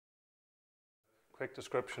quick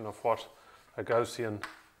description of what a Gaussian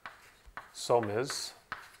sum is.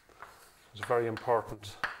 It's a very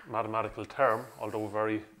important mathematical term, although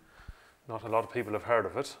not a lot of people have heard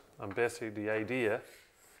of it. And basically the idea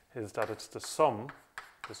is that it's the sum,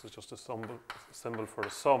 this is just a symbol for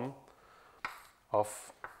the sum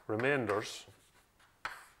of remainders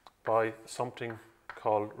by something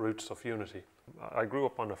called roots of unity. I grew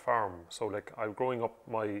up on a farm, so like growing up,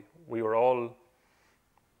 we were all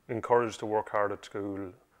encouraged to work hard at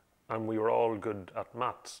school, and we were all good at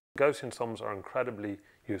maths. Gaussian sums are incredibly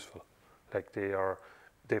useful. Like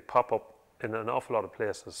they pop up in an awful lot of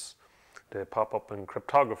places. They pop up in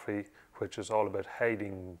cryptography, which is all about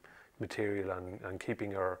hiding material and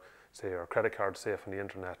keeping our credit card safe on the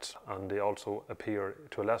internet. And they also appear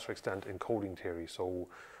to a lesser extent in coding theory, so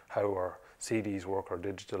how our CDs work, or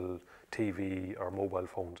digital TV, or mobile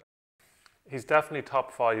phones. He's definitely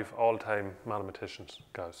top 5 all-time mathematicians,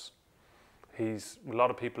 Gauss. He's a lot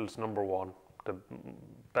of people's number 1, the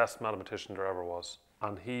best mathematician there ever was.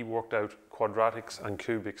 And he worked out quadratics and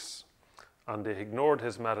cubics, and they ignored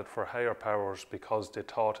his method for higher powers because they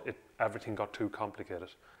thought everything got too complicated.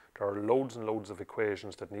 There are loads and loads of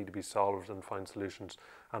equations that need to be solved and find solutions,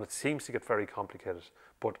 and it seems to get very complicated,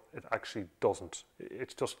 but it actually doesn't.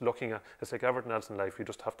 It's just it's like everything else in life, you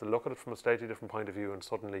just have to look at it from a slightly different point of view, and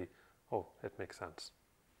suddenly, oh, it makes sense.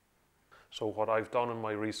 So what I've done in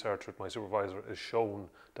my research with my supervisor is shown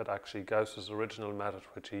that actually Gauss's original method,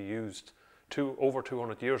 which he used over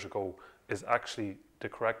 200 years ago, is actually the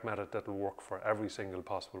correct method that will work for every single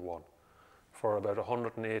possible one. For about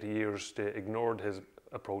 180 years, they ignored his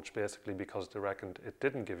approach basically because they reckoned it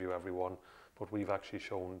didn't give you every one, but we've actually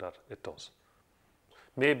shown that it does.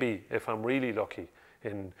 Maybe if I'm really lucky,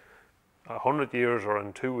 in 100 years or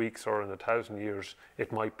in 2 weeks or in 1,000 years,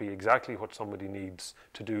 it might be exactly what somebody needs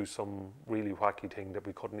to do some really wacky thing that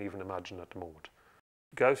we couldn't even imagine at the moment.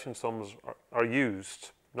 Gaussian sums are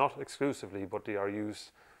used, not exclusively, but they are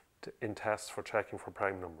used in tests for checking for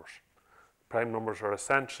prime numbers. Prime numbers are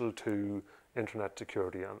essential to internet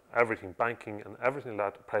security and everything, banking and everything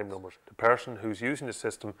like that, prime numbers. The person who's using the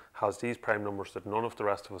system has these prime numbers that none of the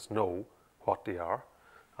rest of us know what they are,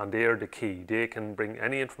 and they are the key. They can bring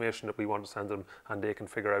any information that we want to send them, and they can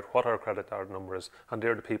figure out what our credit card number is, and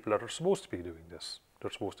they're the people that are supposed to be doing this.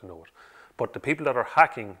 They're supposed to know it. But the people that are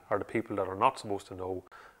hacking are the people that are not supposed to know,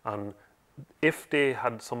 and if they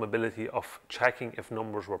had some ability of checking if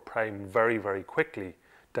numbers were prime very, very quickly,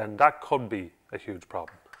 then that could be a huge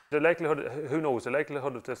problem. The likelihood, who knows, the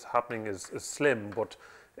likelihood of this happening is slim, but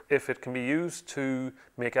if it can be used to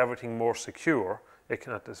make everything more secure, it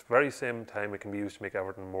can, at this very same time, it can be used to make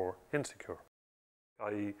everything more insecure.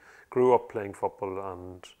 I grew up playing football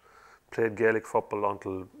and played Gaelic football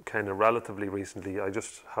until kind of relatively recently. I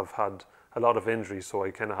just have had a lot of injuries, so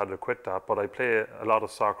I kind of had to quit that, but I play a lot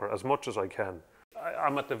of soccer as much as I can.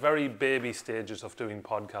 I'm at the very baby stages of doing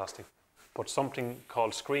podcasting, but something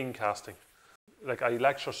called screencasting. Like, I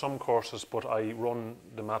lecture some courses, but I run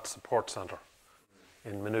the Maths Support Centre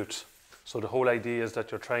in Maynooth. So the whole idea is that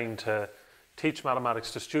you're trying to teach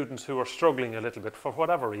mathematics to students who are struggling a little bit for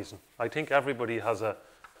whatever reason. I think everybody has an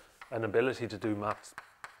ability to do maths.